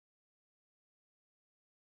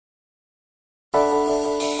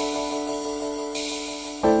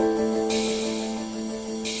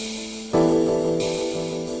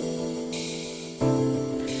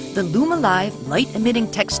The LumaLive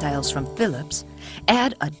light-emitting textiles from Philips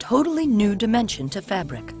add a totally new dimension to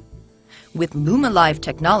fabric. With LumaLive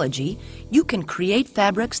technology, you can create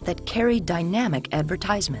fabrics that carry dynamic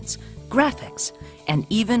advertisements, graphics, and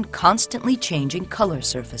even constantly changing color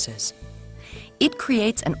surfaces. It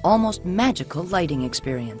creates an almost magical lighting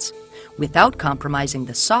experience without compromising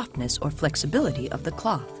the softness or flexibility of the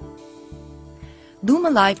cloth.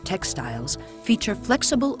 LumaLive textiles feature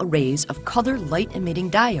flexible arrays of color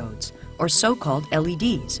light-emitting diodes, or so-called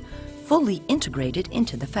LEDs, fully integrated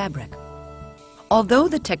into the fabric. Although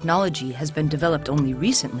the technology has been developed only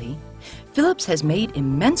recently, Philips has made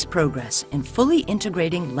immense progress in fully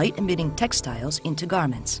integrating light-emitting textiles into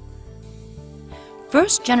garments.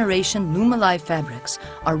 First-generation LumaLive fabrics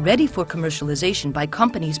are ready for commercialization by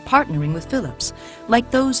companies partnering with Philips, like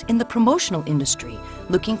those in the promotional industry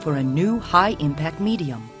looking for a new high-impact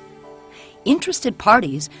medium. Interested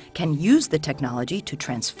parties can use the technology to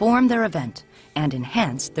transform their event and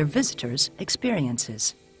enhance their visitors'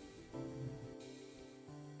 experiences.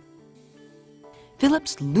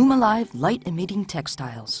 Philips LumaLive light-emitting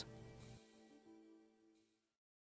textiles.